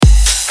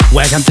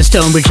Welcome to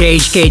StoneBridge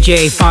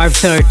HKJ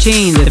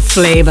 513, the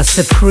Flavor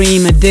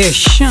Supreme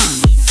Edition.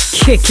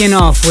 Kicking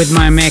off with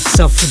my mix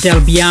of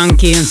Del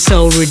Bianchi and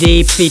Soul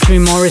Redeep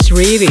featuring Maurice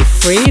Reevey,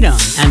 Freedom.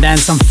 And then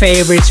some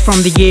favorites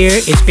from the year.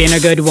 It's been a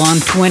good one,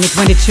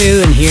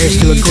 2022, and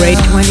here's to a great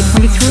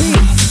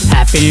 2023.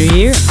 Happy New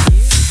Year.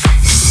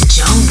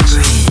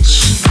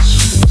 StoneBridge.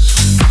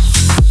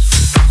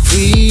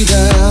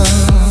 Freedom.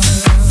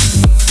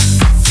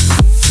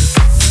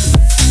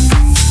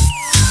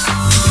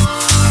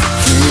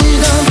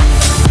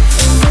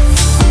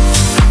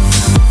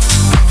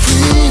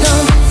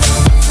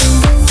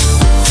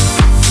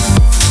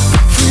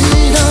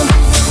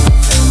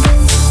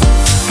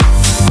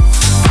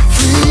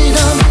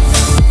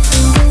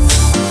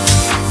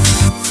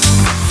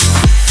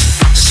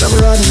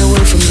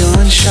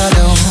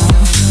 Shadow.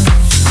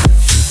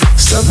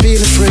 Stop being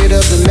afraid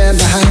of the man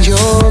behind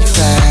your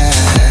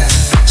back.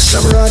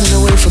 Stop running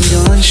away from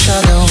your own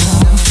shadow.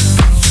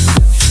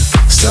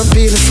 Stop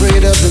being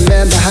afraid of the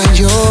man behind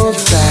your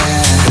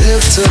back.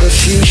 Look to the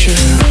future,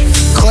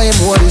 claim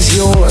what is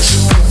yours.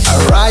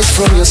 Arise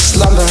from your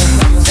slumber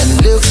and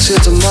look to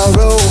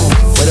tomorrow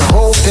with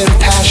hope and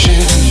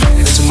passion.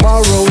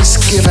 Tomorrow is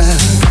given,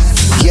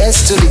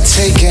 yes to be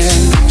taken.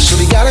 So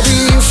we gotta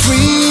be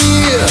free.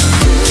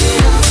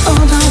 All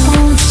I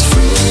want is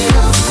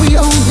freedom. We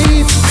all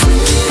need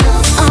freedom.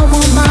 I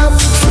want my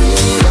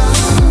freedom.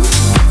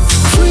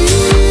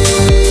 Freedom.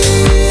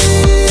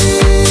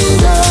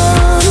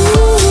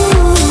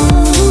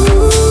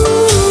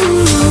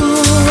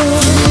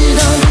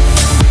 Freedom.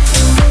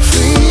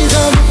 Freedom.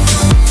 Freedom.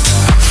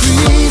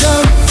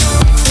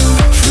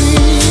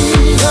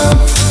 Freedom.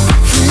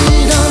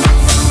 Freedom.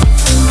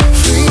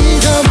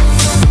 Freedom.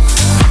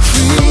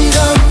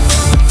 Freedom.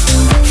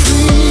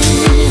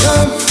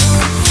 Freedom.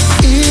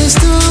 Is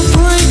the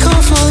break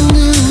of a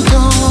new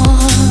dawn.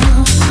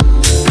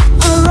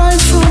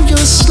 Arise from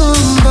your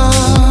slumber.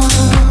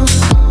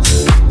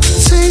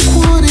 Take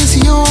what is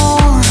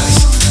yours.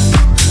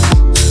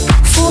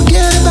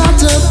 Forget about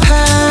the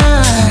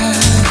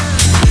past.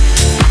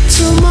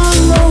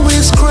 Tomorrow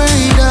is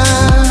greater.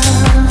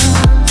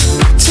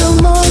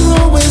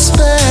 Tomorrow is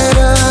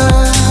better.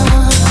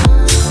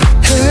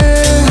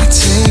 Hey,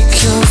 take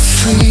your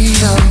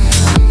freedom.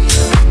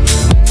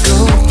 Go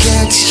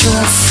get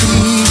your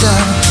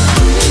freedom.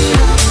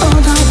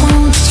 All I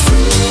want is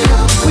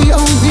freedom. We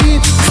all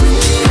need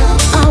freedom.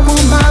 I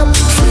want my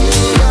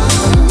freedom.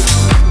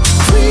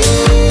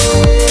 Freedom.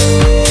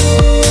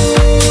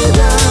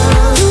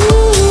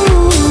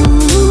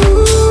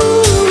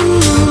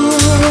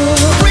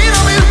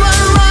 Freedom is my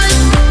right.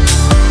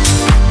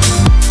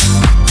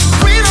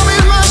 Freedom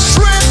is my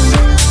strength.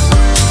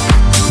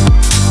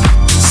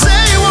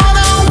 Say what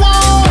I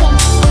want.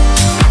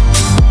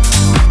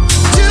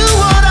 Do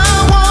what I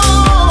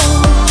want.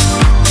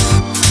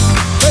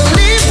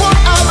 Believe what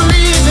I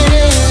believe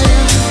in.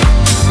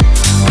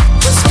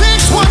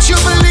 Respect what you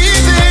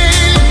believe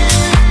in.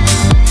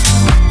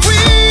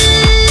 Freedom.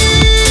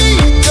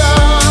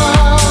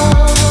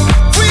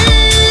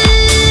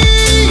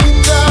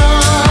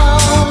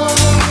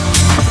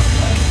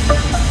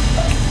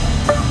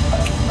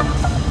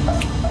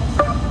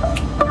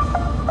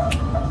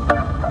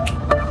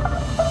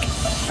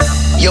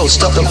 Yo,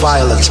 stop the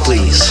violence,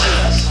 please.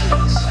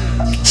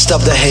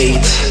 Stop the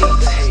hate.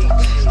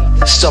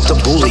 Stop the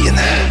bullying.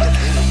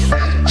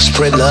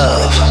 Spread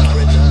love.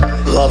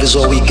 Love is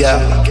all we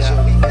got.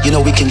 You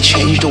know we can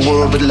change the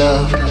world with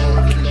love.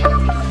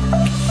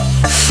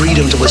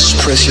 Freedom to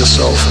express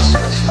yourself.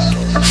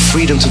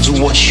 Freedom to do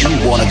what you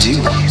want to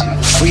do.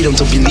 Freedom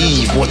to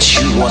believe what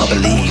you want to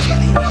believe.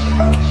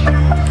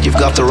 You've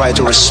got the right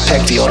to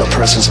respect the other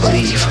person's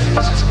belief.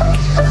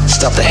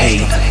 Stop the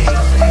hate.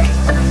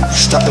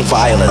 Stop the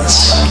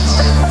violence.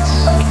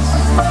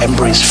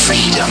 Embrace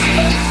freedom.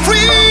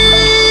 Freedom.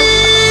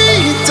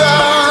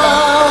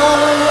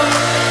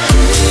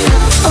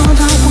 All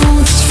I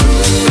want is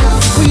freedom.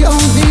 We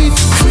all need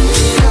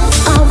freedom.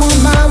 I want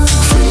my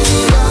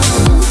freedom.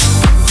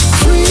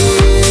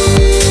 Freedom.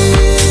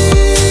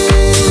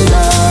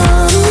 Freedom.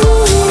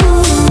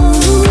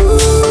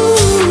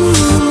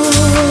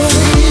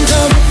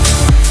 Freedom.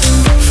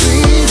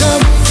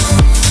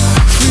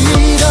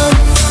 Freedom.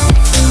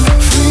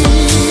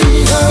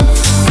 Freedom.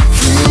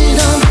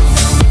 Freedom.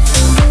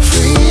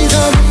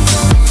 Freedom.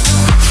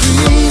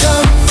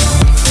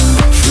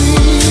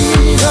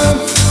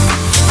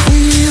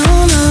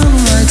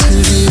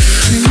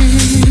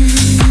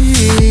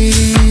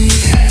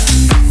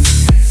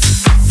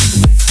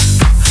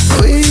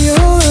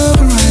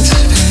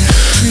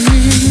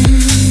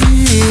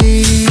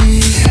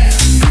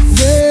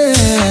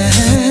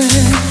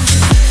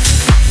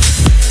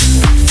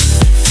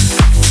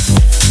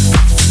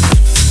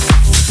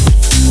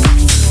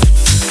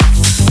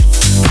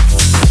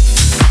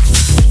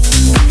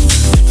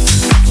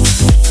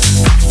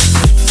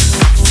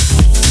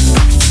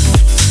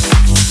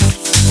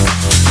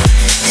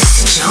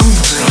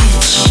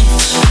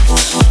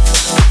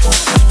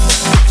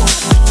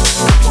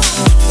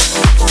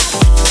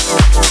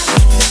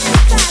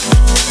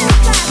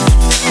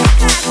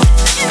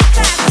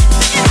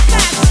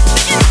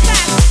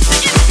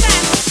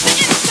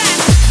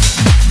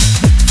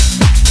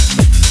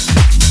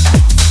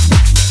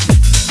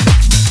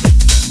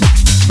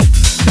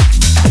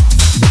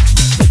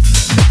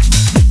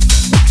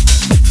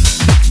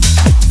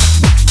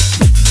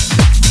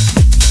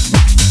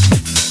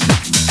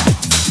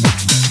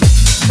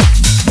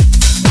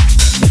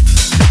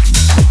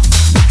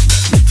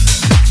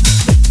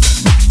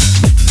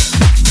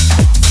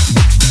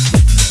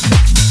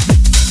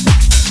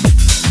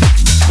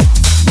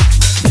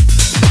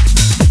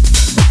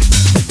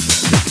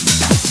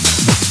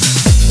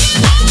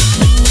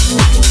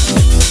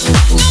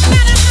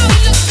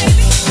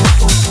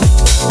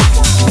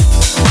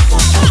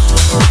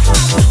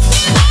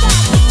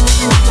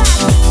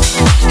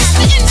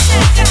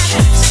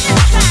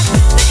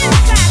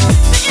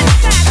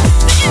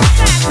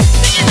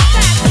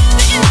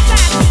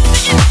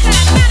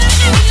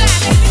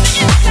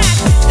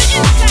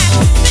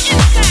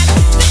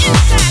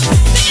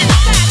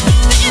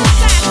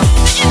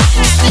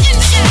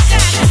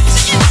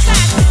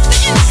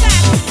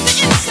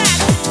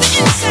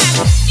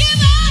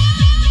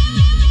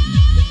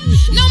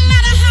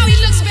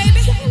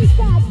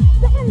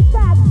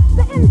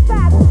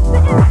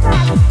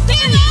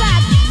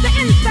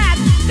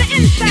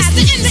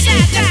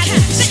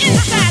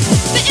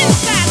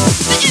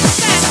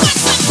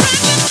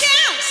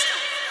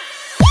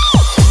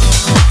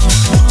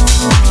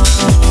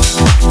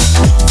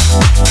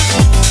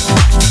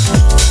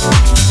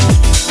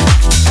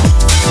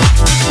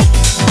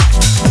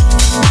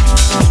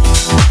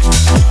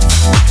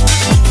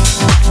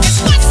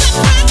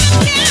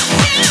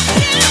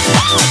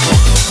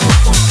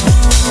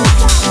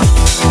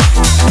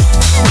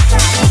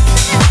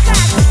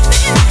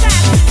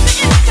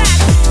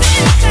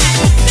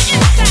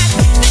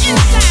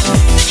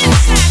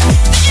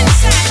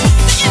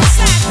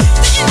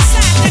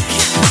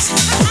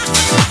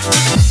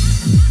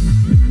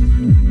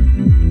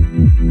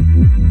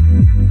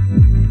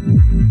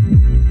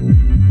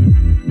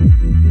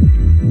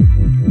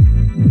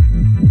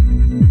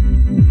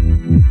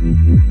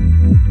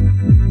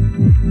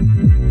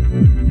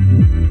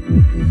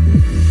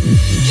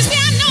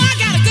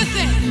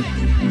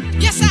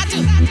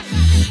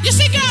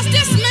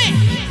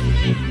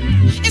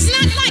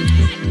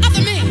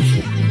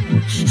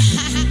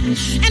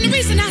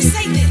 reason I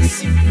say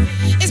this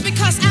is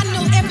because I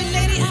know every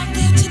lady out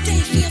there today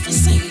feel the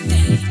same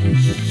thing.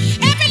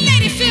 Every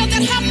lady feel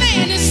that her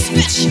man is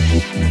special.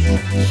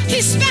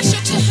 He's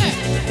special to her.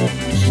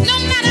 No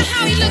matter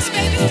how he looks,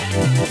 baby,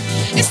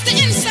 it's the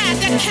inside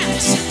that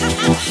counts.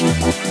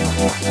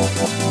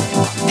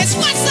 It's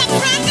what's up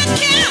front that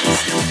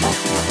counts.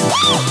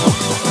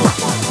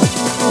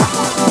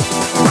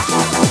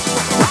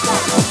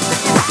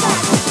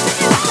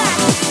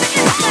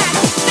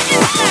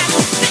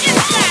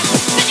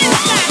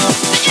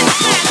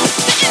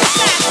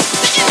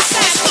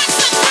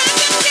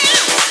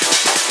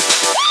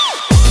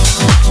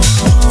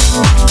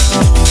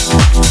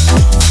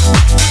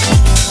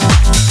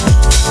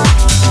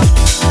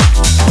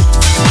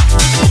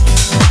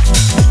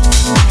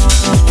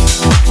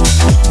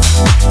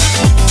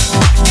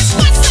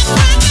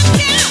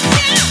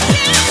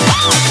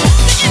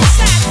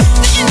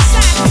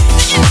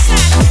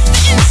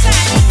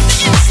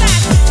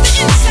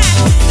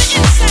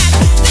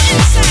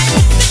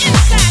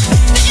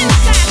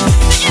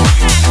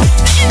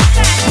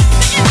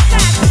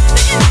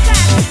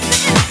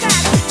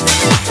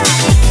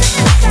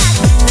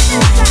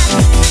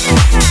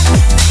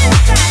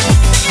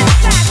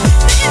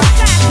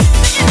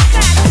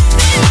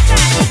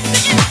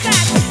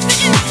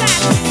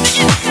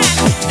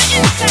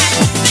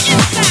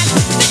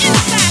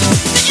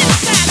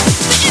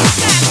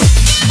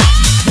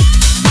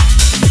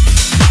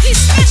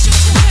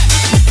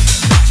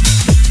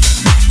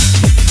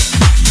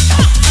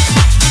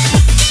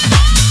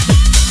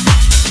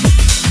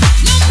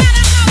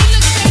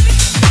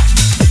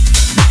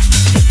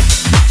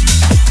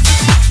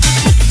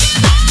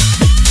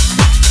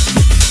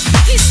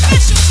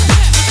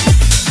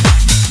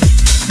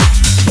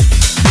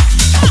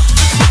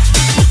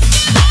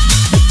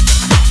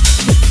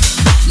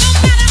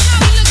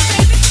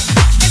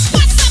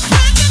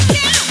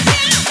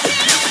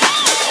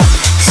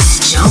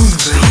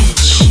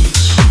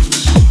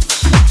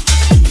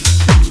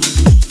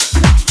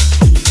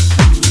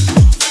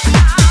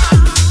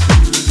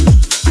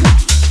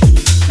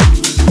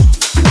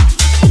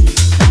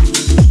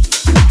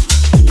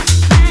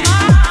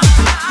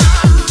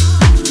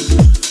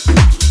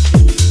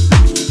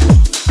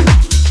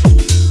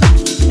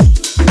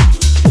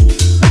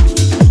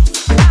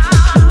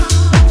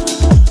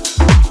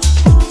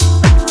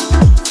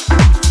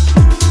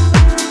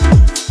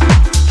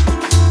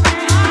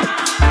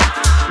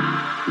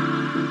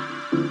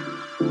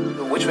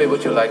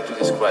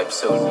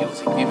 Soul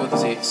music. People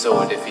say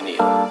soul definir.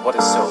 What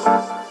is soul?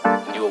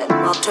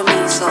 Well, to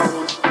me,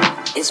 soul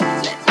is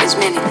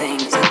many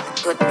things.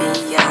 It could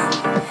be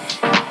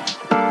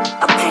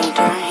a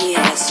painter, he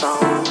has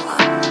soul.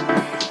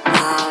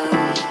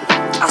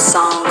 A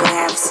song could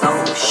have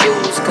soul.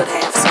 Shoes could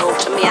have soul.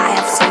 To me, I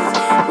have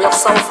some real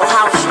soulful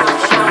house shoes.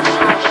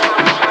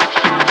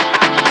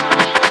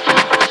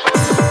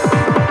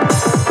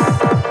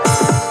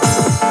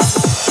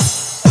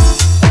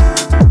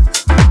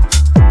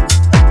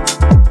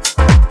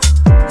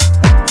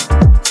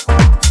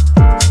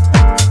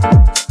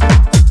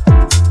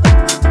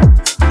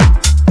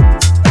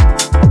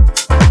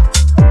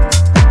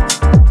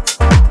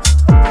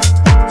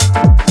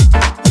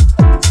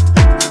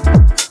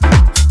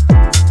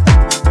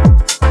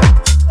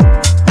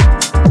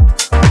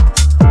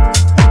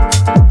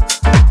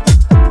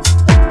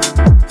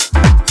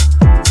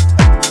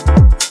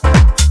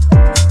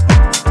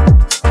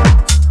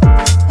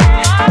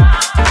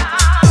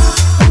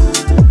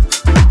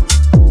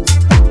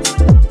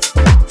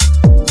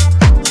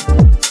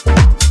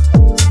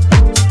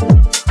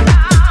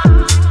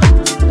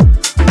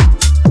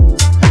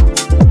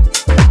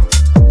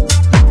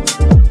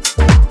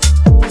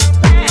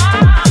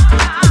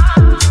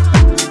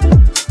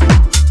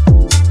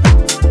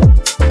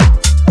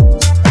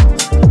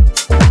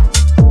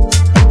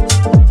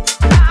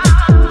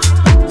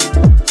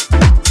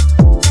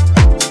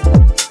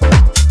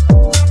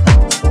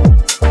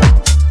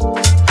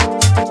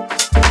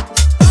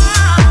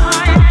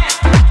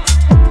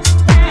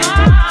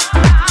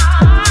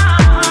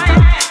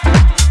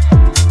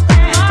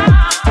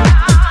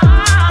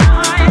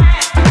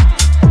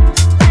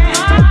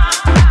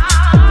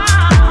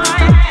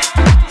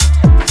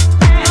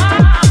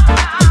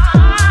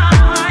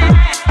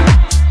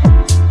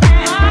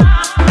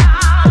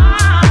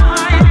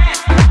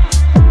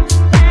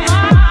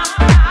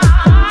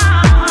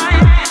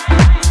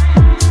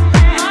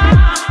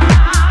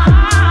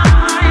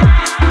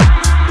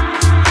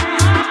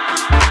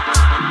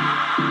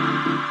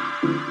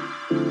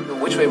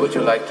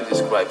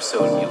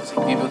 Soul music.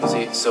 People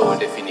say soul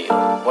definir.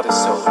 What is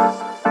soul?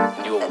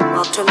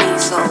 Well, to me,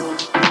 soul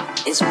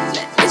is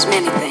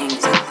many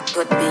things. It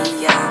could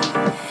be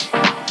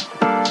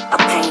a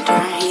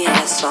painter, he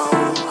has soul.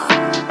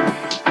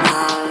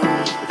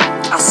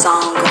 A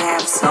song could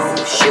have soul.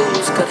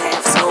 Shoes could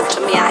have soul. To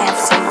me, I have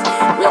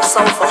some real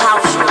soulful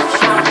house shoes.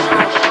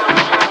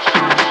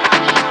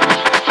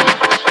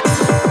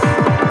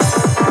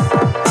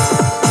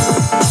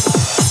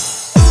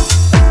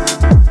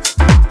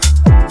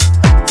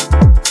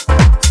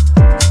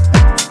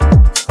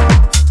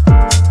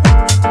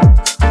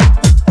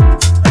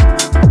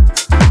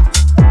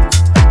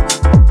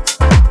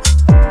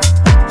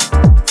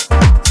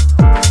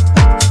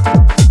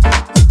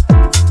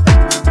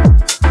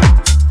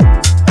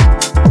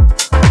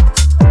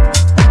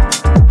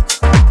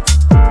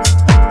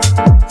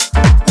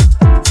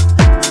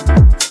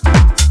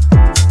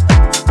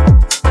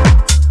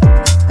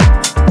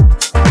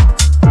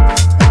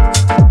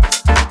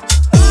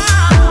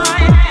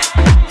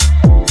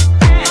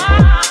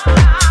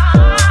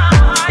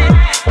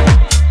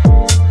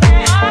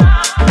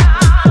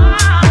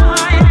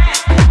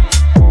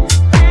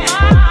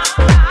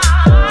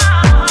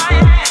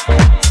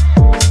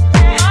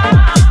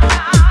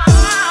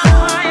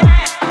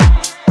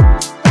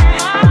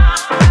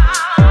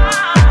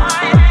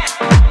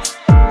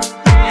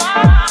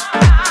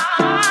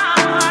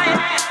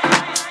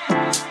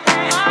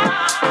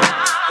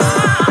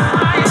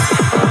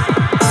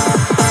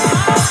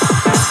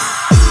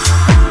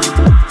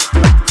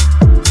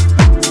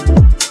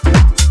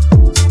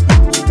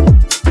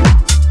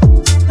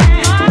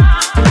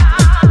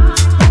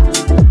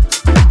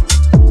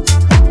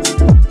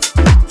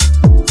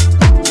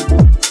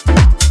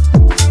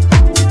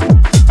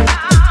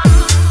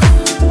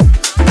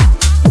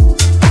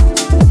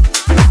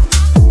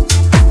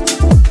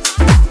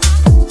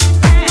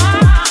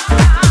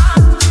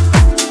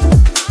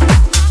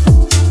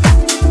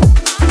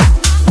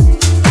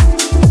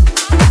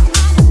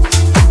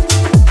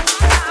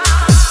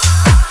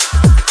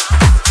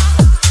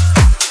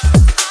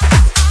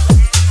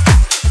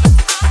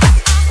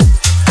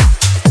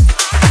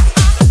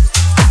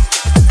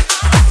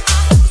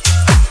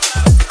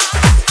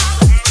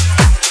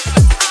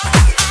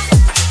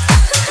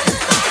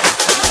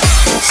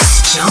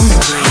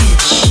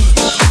 StoneBridge.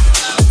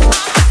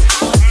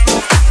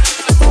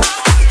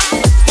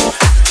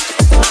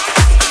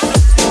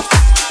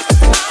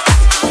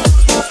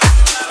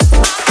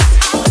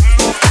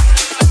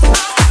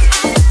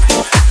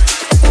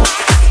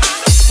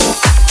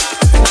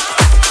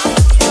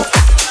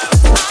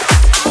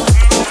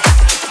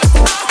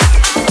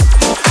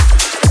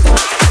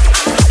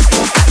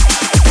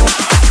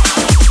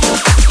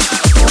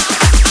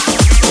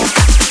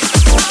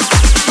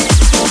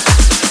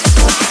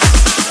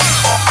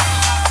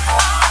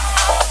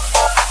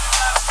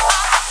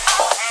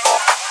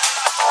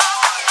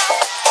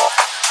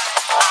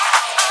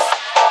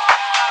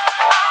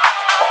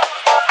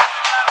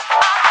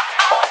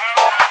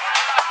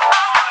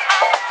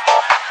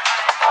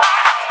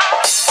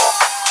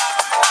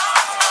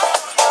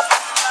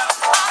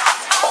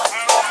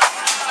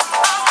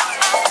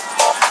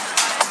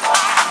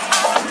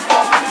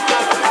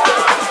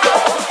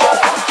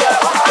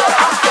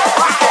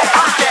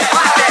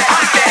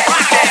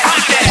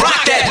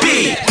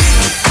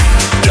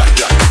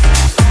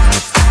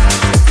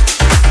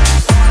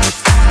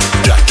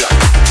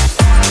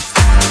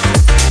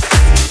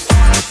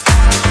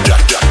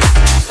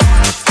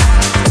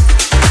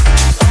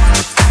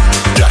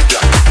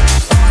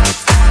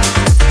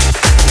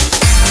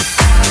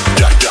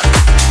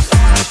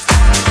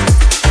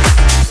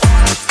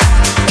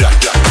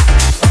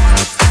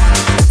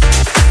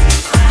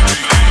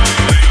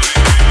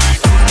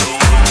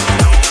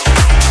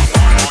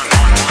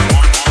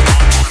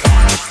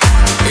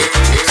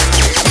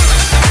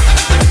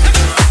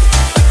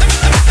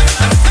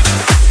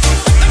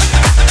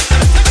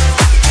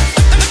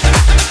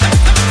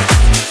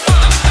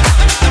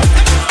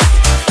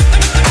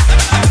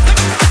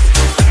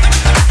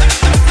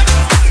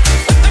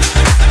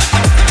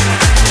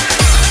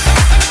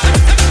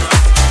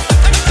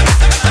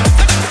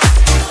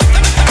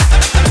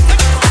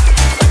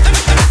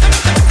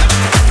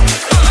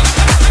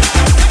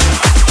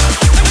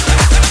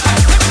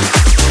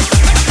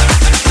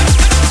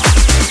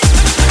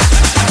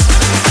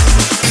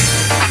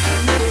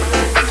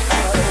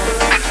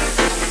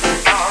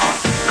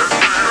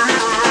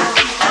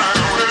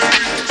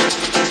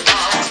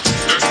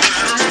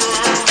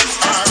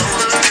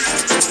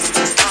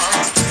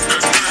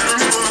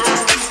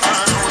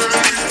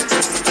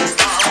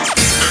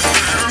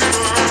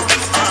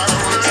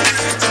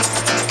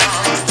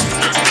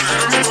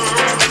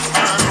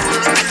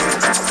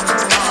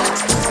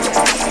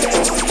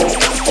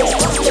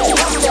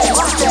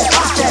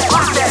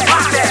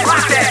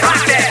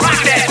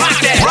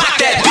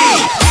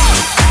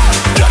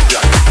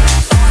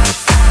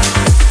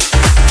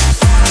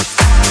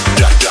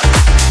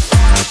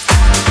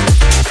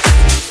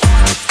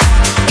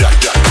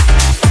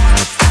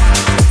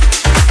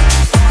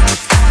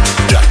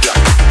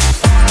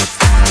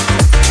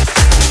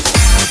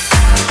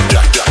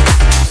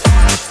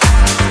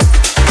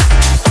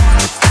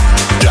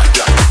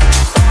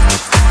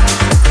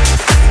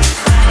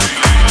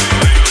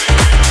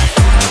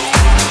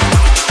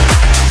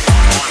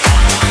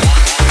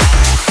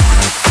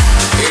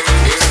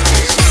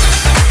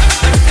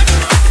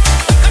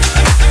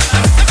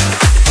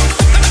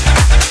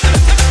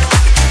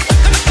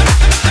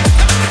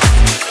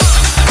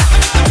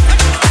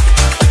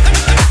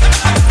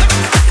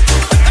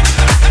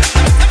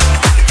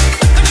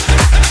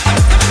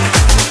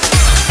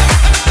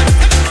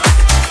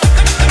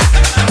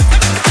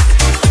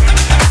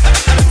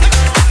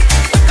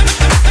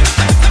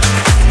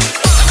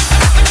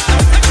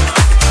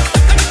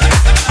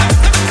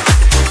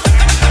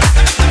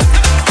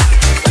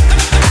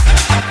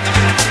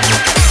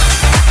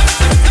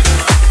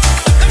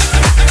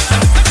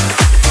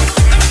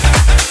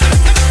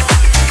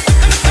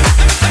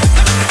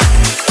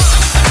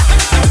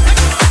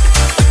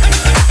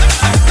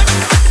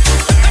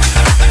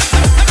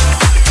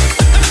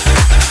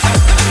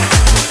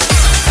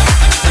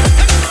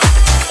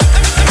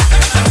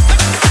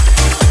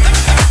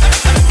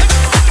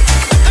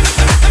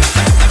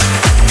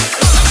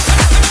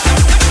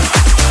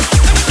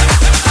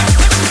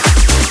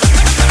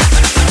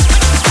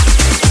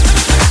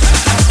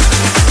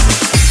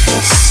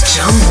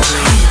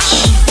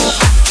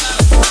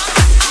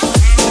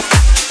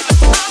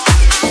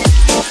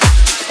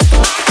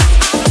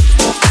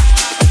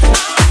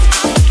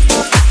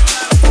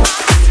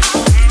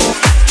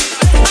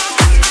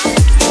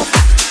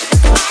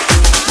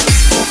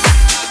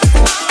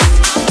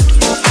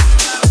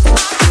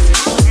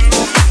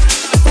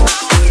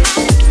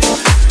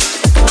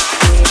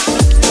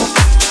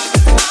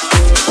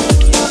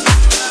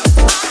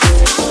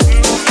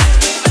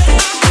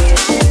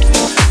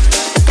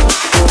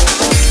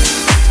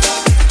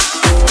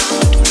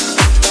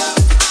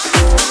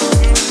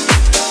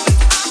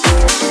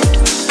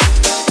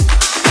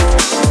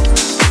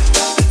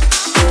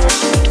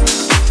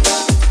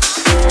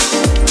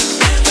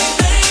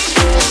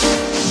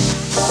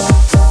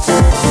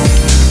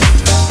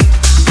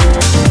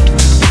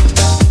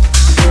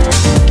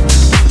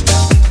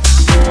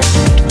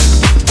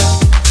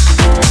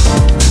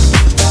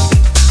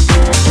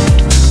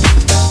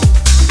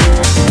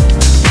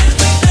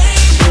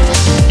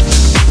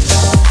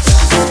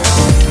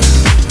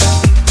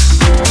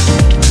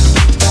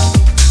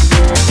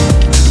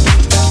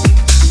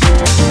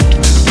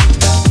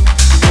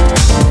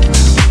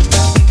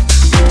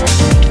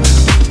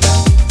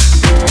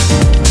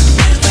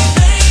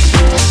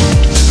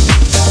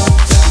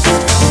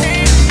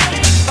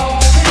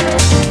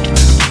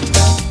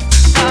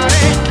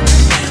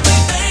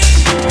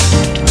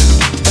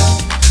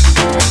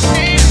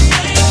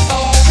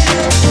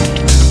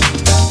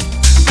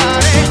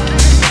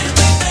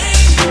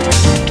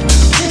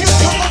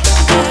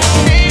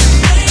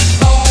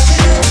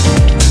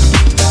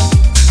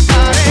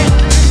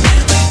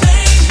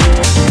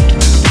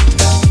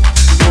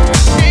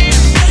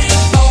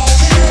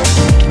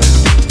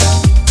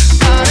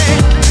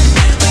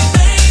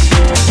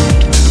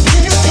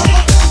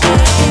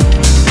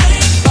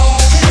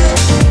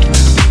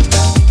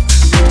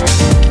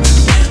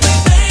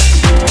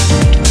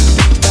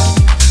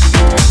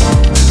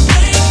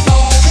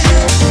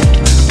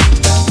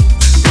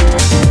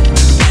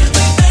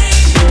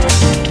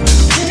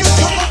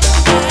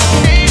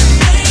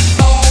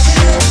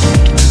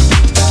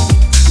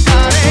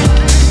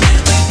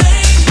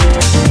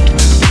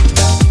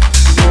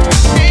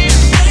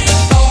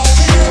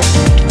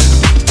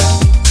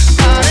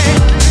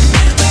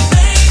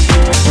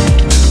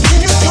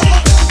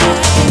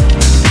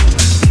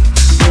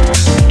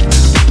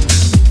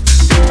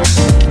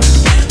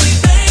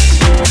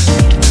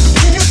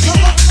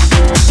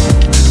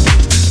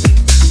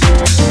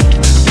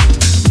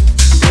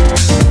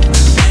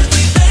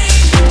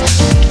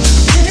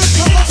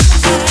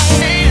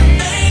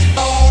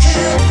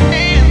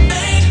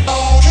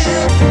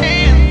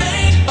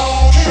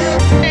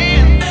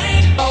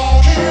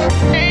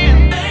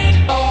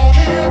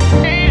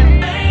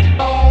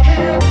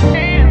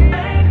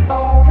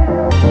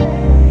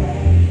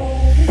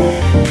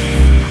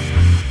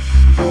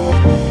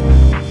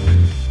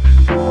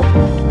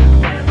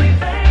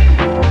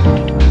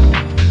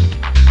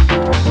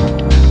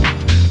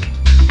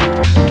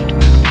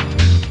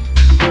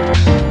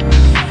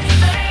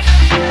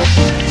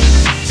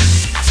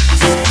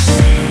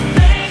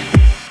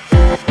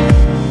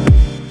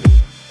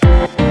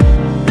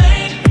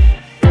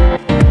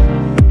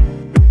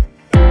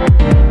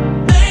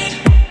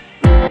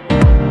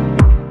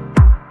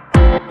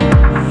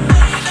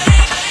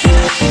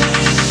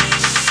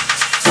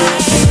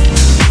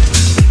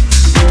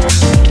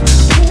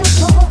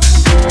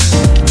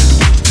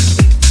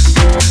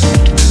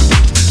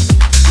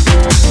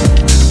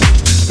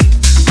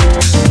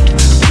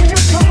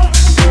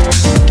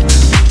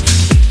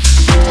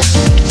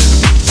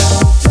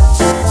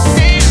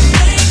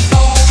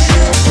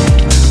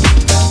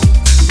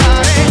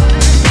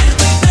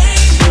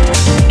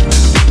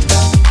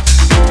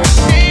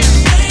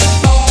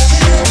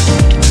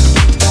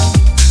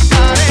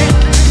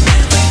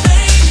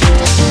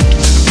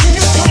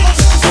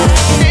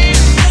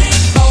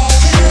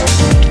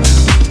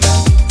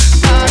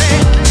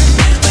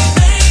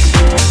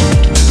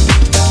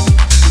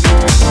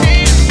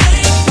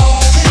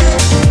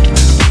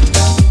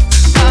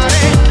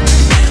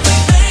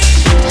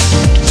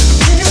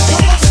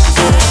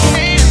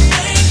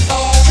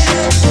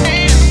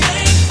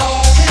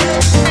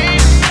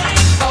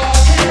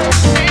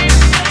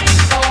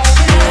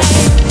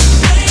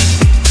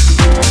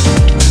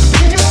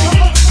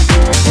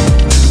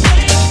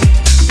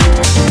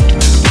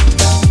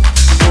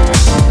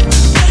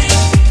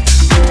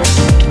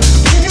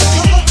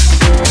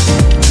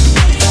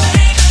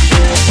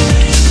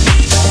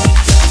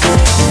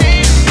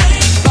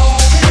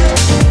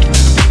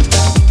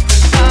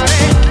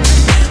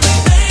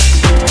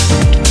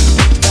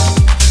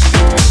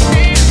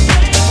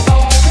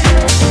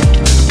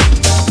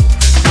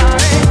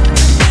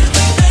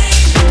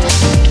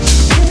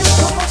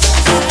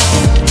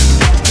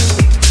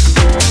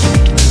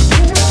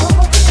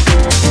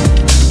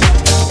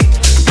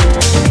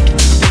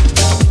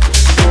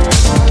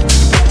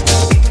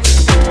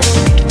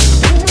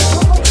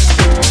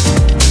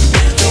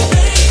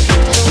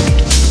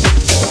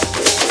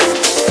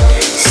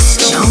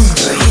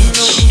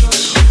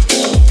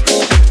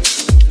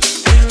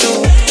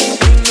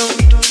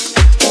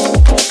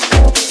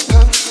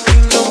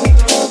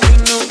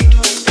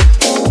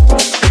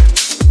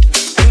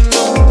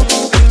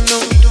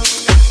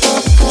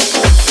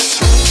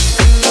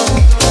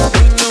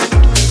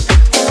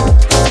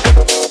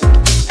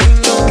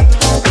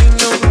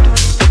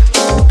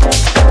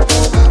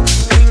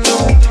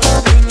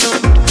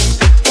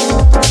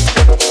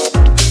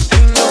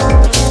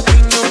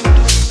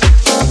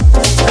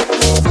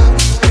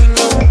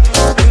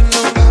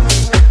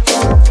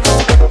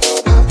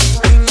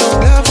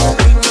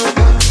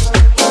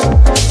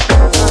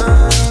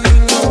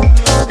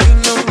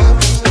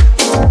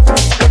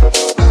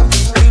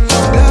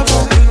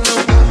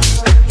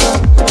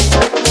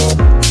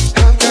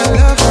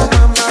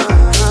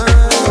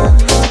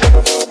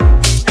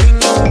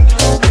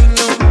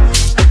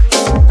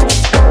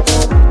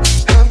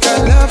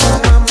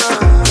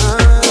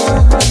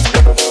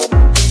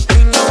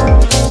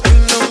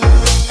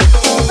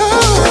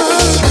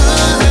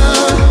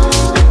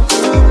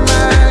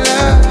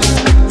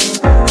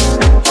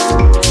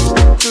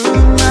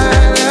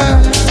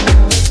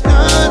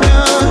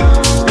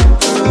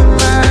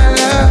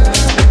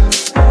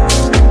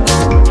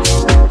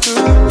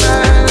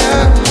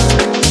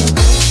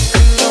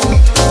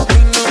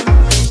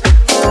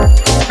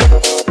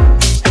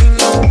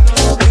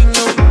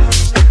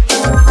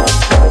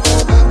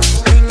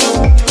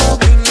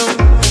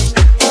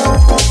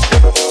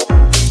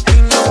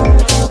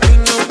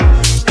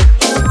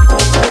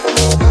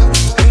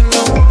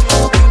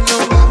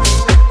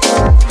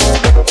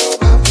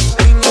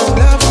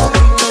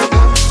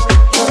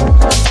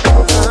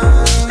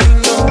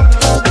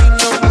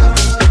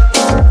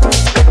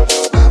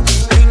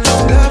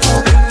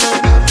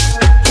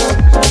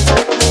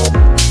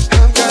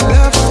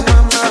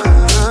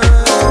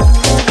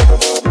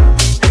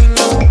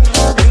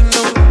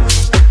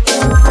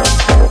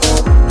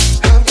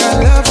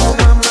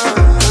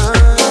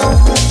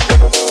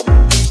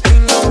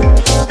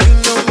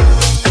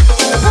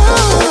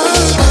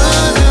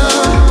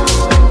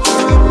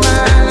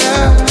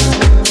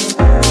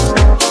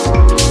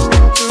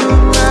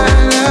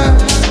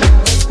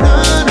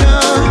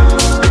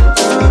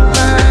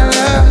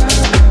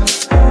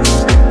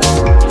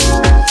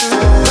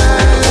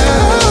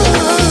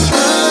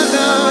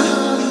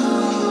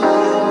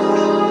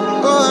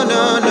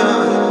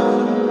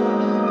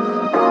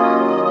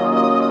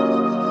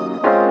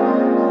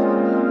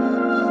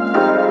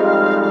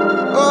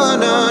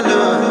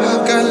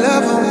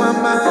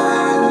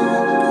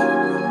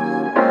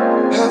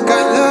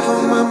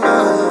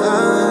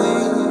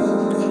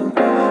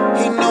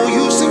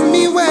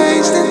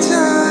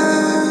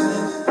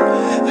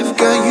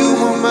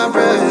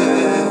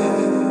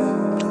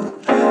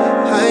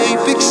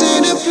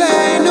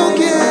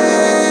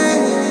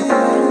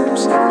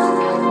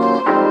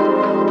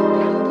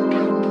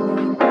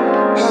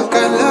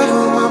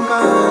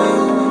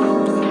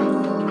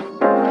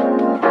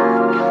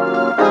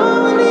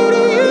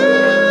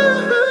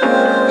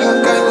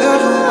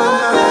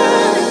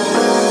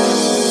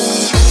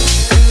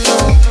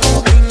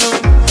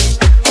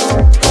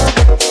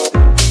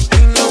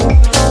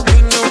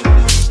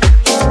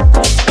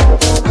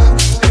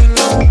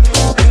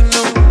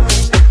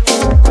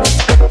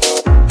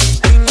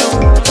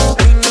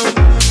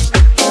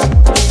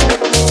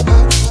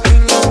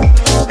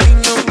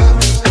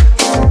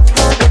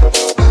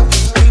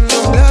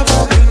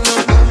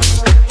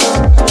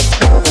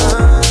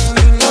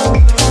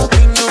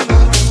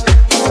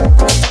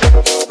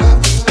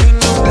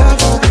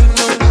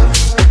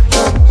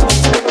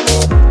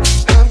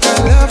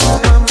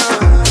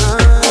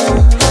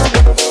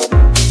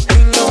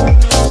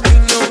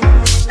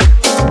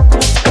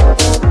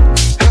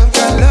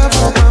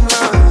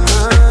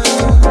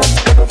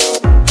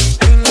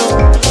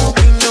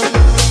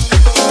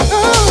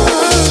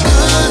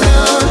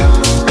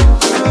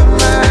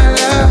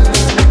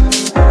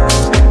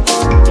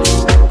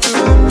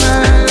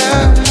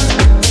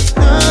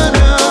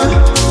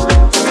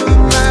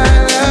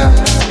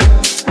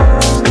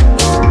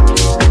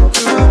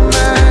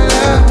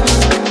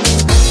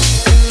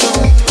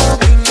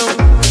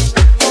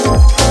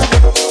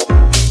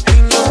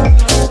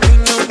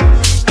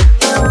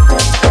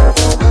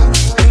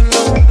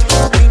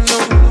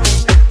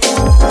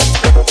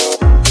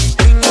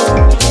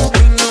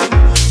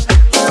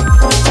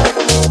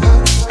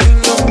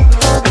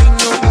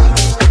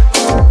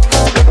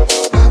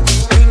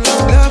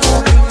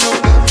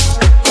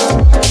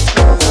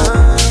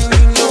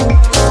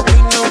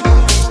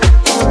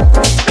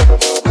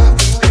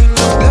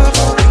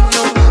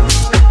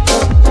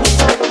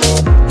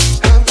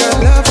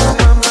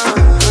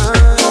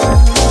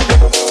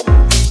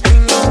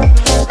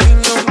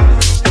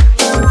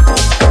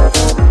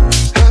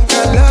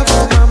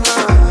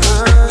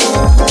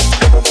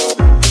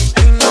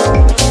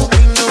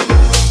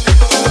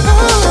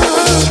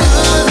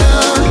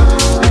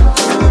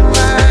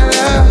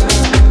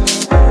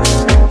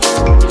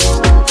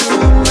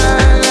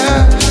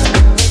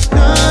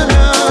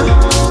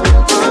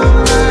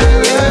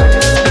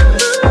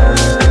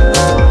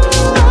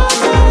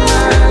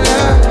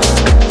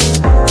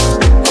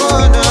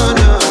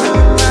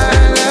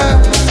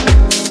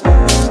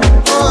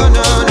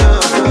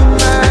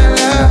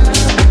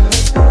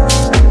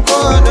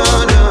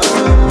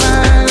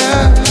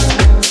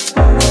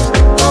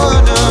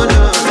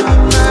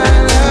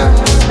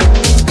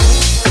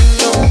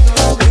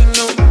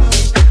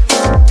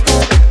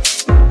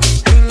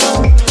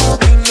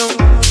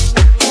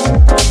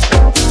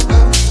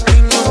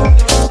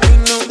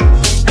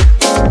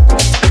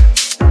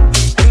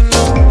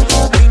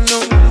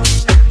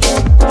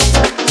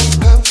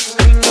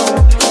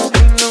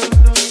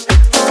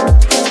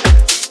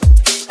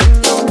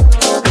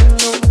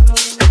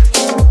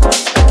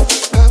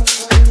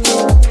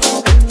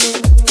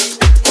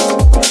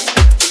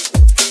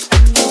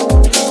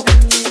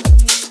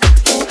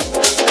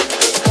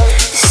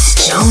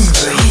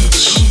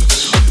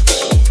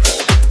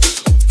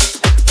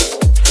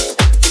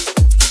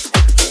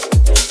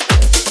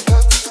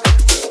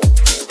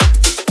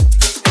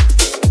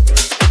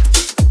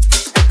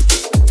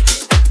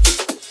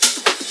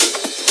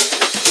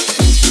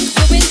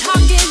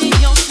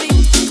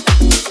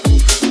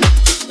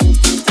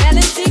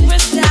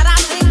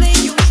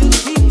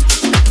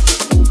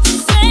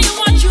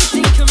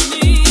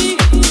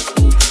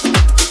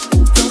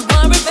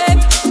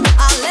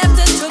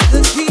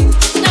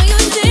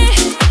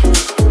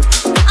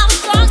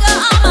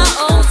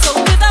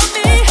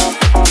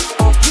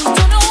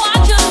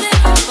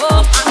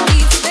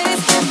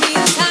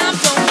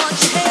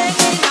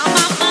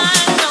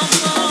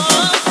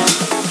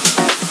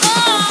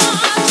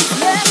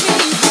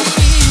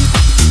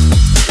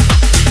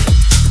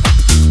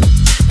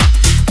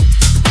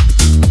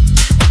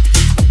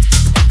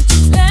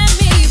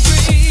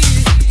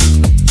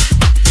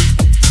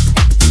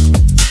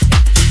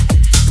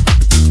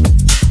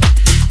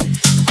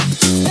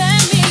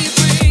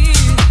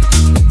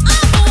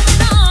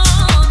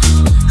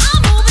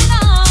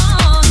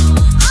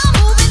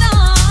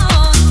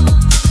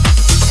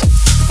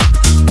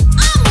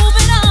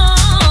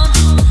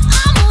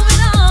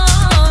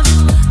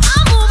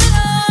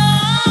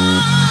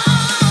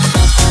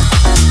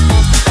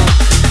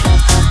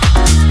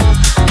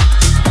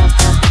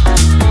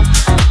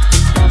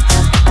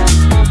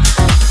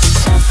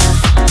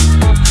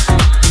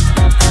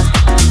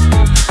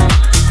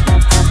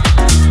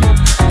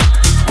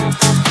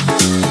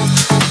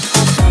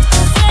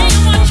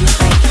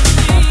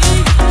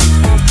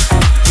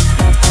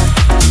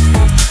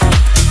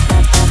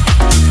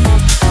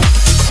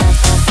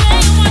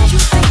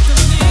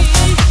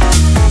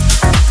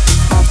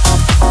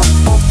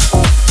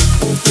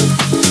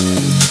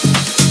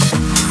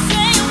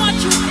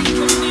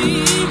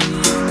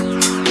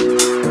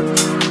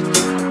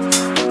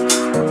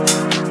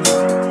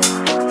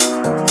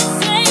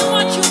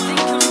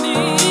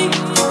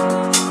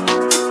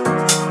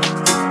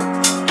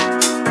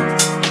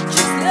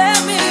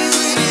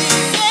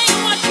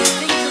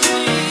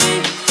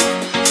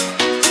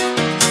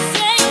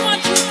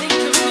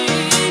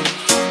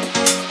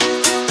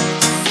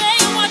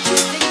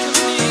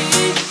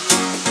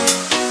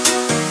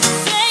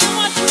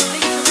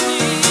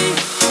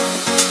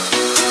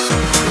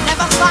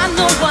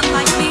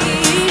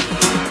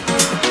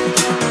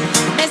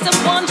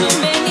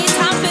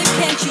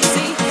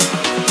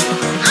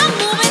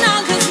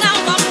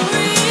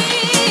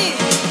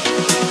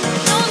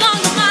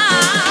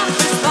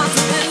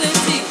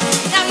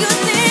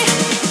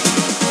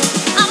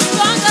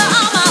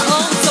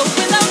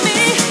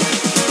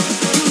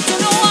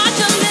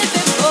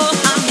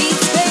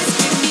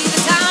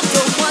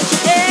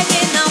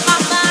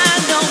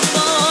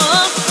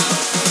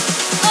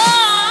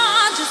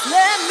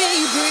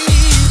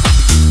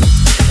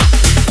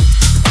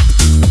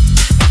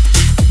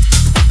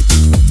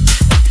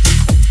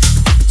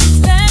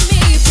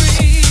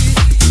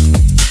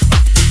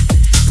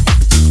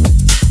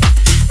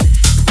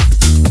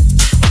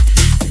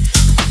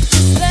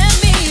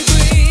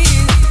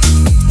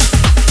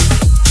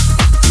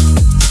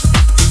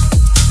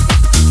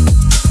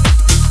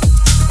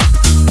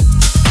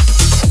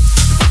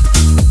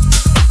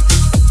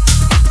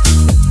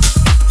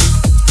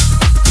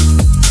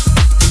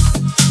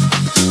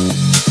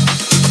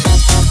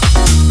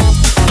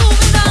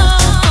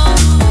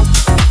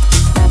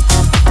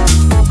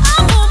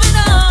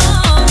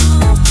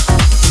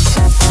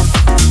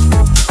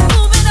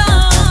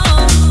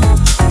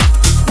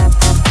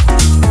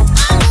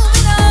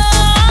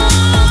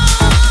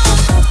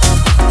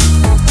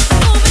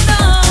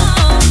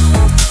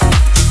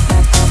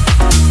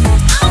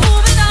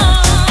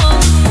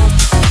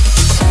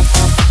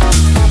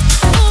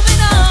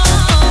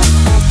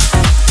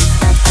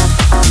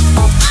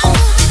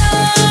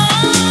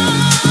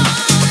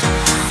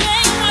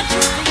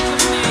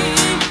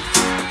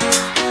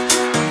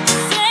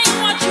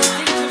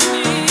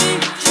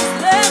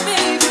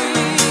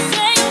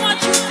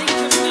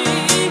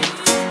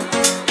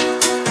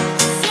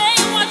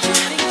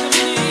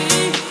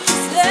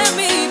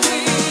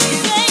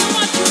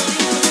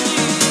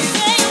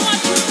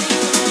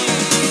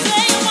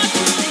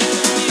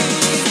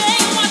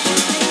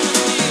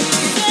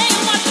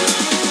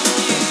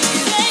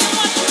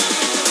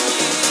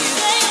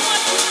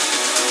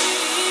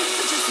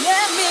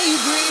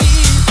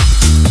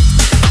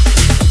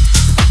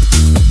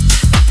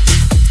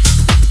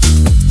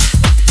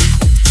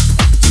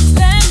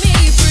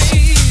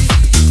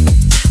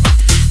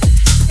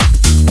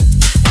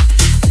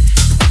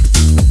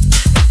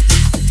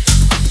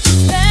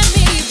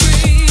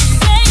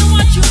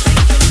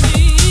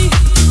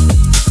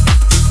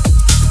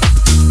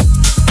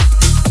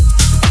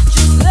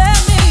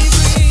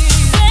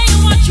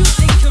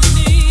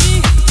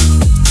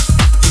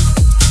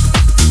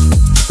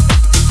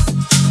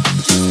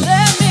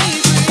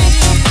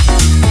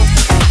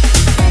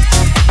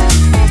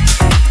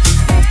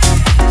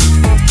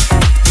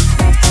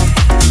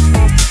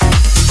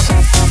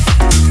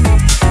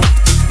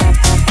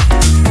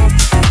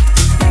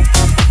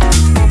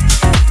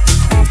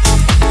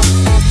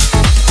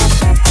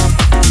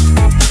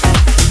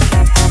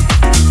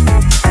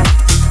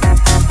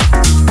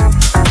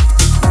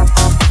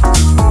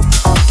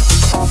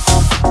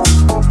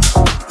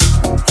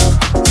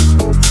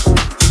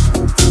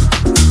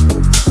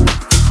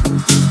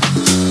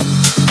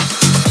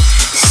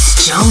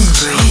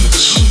 StoneBridge.